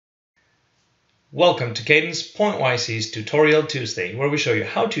Welcome to Cadence Pointwise's Tutorial Tuesday, where we show you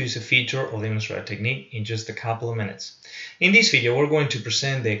how to use a feature or demonstrate a technique in just a couple of minutes. In this video, we're going to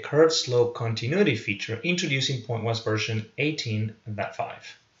present the curved slope continuity feature introducing Pointwise version 18.5.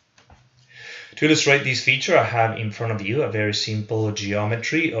 To illustrate this feature, I have in front of you a very simple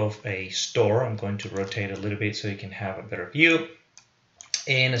geometry of a store. I'm going to rotate a little bit so you can have a better view.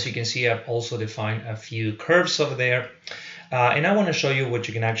 And as you can see, I've also defined a few curves over there. And I want to show you what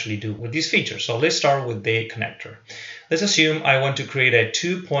you can actually do with this feature. So let's start with the connector. Let's assume I want to create a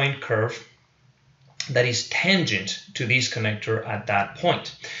two-point curve that is tangent to this connector at that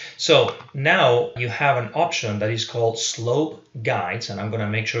point. So now you have an option that is called slope guides, and I'm going to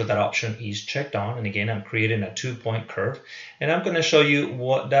make sure that option is checked on. And again, I'm creating a two-point curve, and I'm going to show you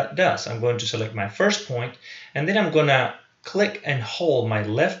what that does. I'm going to select my first point, and then I'm going to click and hold my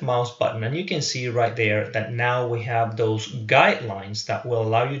left mouse button, and you can see right there that now we have those guidelines that will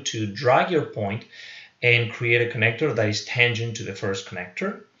allow you to drag your point and create a connector that is tangent to the first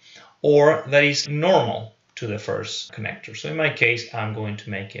connector or that is normal to the first connector. So in my case, I'm going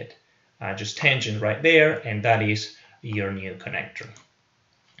to make it just tangent right there, and that is your new connector.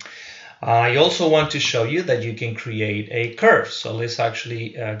 I also want to show you that you can create a curve. So let's actually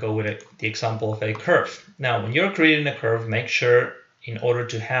go with the example of a curve. Now, when you're creating a curve, make sure in order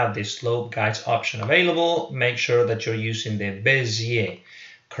to have the slope guides option available, make sure that you're using the Bezier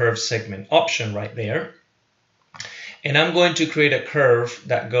curve segment option right there. And I'm going to create a curve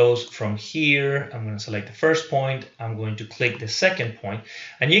that goes from here. I'm going to select the first point. I'm going to click the second point.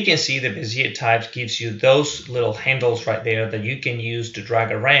 And you can see the Bezier types gives you those little handles right there that you can use to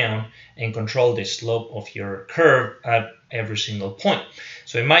drag around and control the slope of your curve at every single point.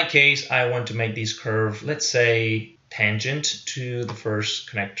 So in my case, I want to make this curve, let's say, tangent to the first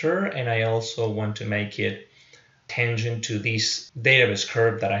connector. And I also want to make it tangent to this database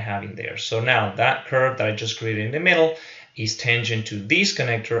curve that I have in there. So now that curve that I just created in the middle is tangent to this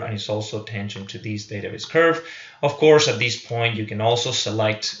connector, and it's also tangent to this database curve. Of course, at this point, you can also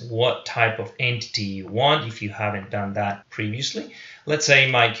select what type of entity you want if you haven't done that previously. Let's say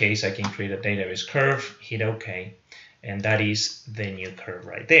in my case, I can create a database curve, hit OK, and that is the new curve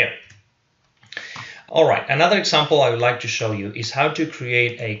right there. All right, another example I would like to show you is how to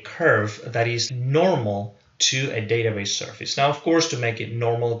create a curve that is normal to a database surface. Now, of course, to make it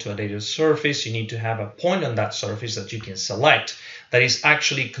normal to a database surface, you need to have a point on that surface that you can select that is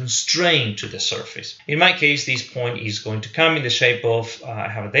actually constrained to the surface. In my case, this point is going to come in the shape of, I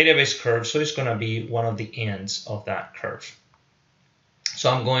have a database curve, so it's going to be one of the ends of that curve.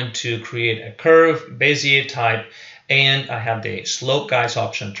 So I'm going to create a curve, Bezier type, and I have the slope guides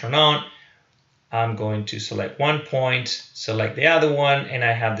option turned on. I'm going to select one point, select the other one, and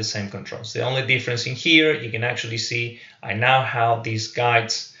I have the same controls. The only difference in here, you can actually see I now have these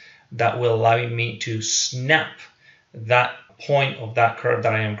guides that will allow me to snap that point of that curve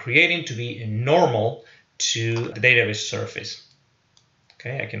that I am creating to be normal to the database surface.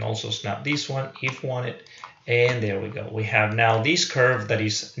 Okay, I can also snap this one if wanted, and there we go. We have now this curve that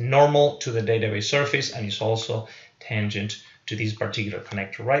is normal to the database surface and is also tangent to this particular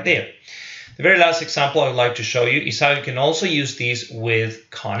connector right there. The very last example I would like to show you is how you can also use these with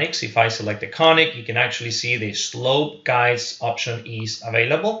conics. If I select the conic, you can actually see the slope guides option is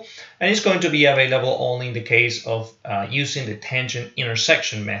available, and it's going to be available only in the case of using the tangent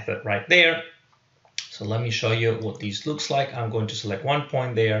intersection method right there. So let me show you what this looks like. I'm going to select one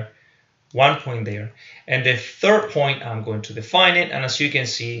point there, and the third point I'm going to define it, and as you can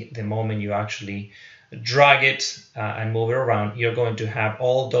see, the moment you actually drag it and move it around, you're going to have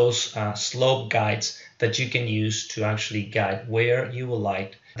all those slope guides that you can use to actually guide where you would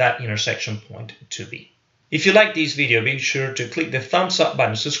like that intersection point to be. If you like this video, be sure to click the thumbs up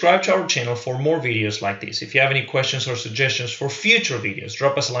button, subscribe to our channel for more videos like this. If you have any questions or suggestions for future videos,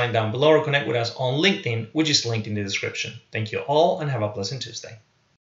 drop us a line down below or connect with us on LinkedIn, which is linked in the description. Thank you all and have a pleasant Tuesday.